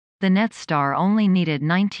The Nets star only needed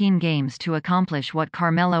 19 games to accomplish what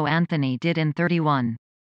Carmelo Anthony did in 31.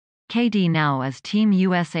 KD now is Team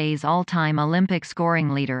USA's all-time Olympic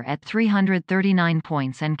scoring leader at 339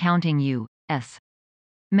 points and counting U.S.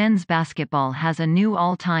 Men's basketball has a new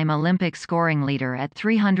all-time Olympic scoring leader at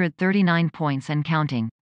 339 points and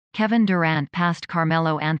counting. Kevin Durant passed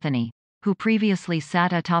Carmelo Anthony, who previously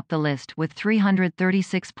sat atop the list with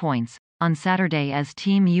 336 points, on Saturday as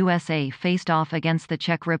Team USA faced off against the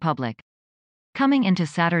Czech Republic. Coming into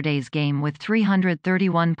Saturday's game with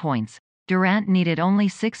 331 points, Durant needed only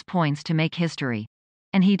 6 points to make history.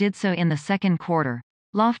 And he did so in the second quarter,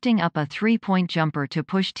 lofting up a three-point jumper to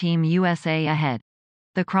push Team USA ahead.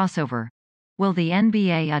 The crossover. Will the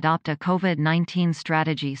NBA adopt a COVID-19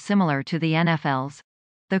 strategy similar to the NFL's?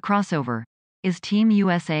 The crossover. Is Team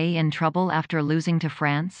USA in trouble after losing to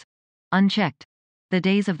France? Unchecked. The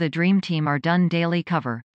days of the Dream Team are done. Daily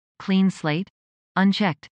cover. Clean slate?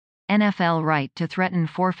 Unchecked. NFL right to threaten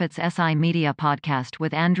forfeits. SI Media podcast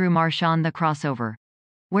with Andrew Marchand. The crossover.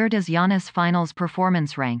 Where does Giannis' finals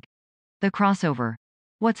performance rank? The crossover.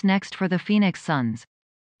 What's next for the Phoenix Suns?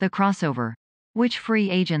 The crossover. Which free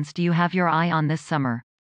agents do you have your eye on this summer?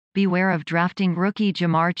 Beware of drafting rookie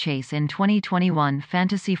Jamar Chase in 2021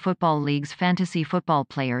 Fantasy Football League's fantasy football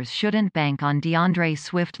players shouldn't bank on DeAndre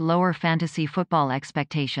Swift. Lower fantasy football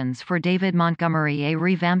expectations for David Montgomery. A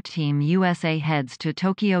revamped Team USA heads to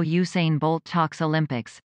Tokyo. Usain Bolt talks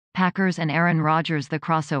Olympics. Packers and Aaron Rodgers. The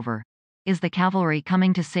crossover. Is the cavalry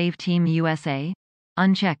coming to save Team USA?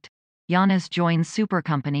 Unchecked. Giannis joins Super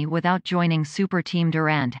Company without joining Super Team.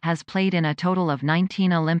 Durant has played in a total of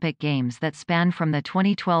 19 Olympic Games that span from the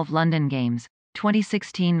 2012 London Games,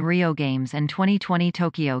 2016 Rio Games and 2020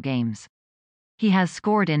 Tokyo Games. He has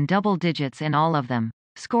scored in double digits in all of them,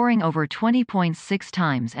 scoring over 20 points 6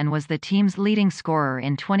 times, and was the team's leading scorer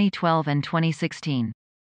in 2012 and 2016.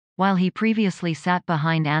 While he previously sat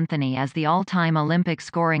behind Anthony as the all-time Olympic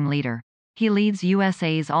scoring leader, he leads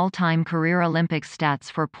USA's all-time career Olympics stats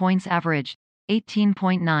for points averaged,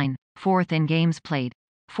 18.9, 4th in games played,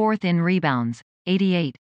 4th in rebounds,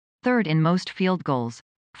 88, 3rd in most field goals,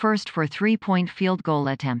 1st for three-point field goal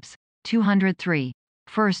attempts, 203,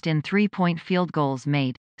 1st in three-point field goals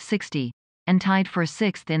made, 60, and tied for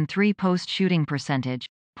 6th in three-post shooting percentage,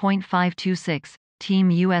 .526. Team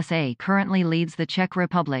USA currently leads the Czech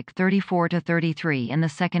Republic 34-33 in the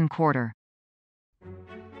second quarter.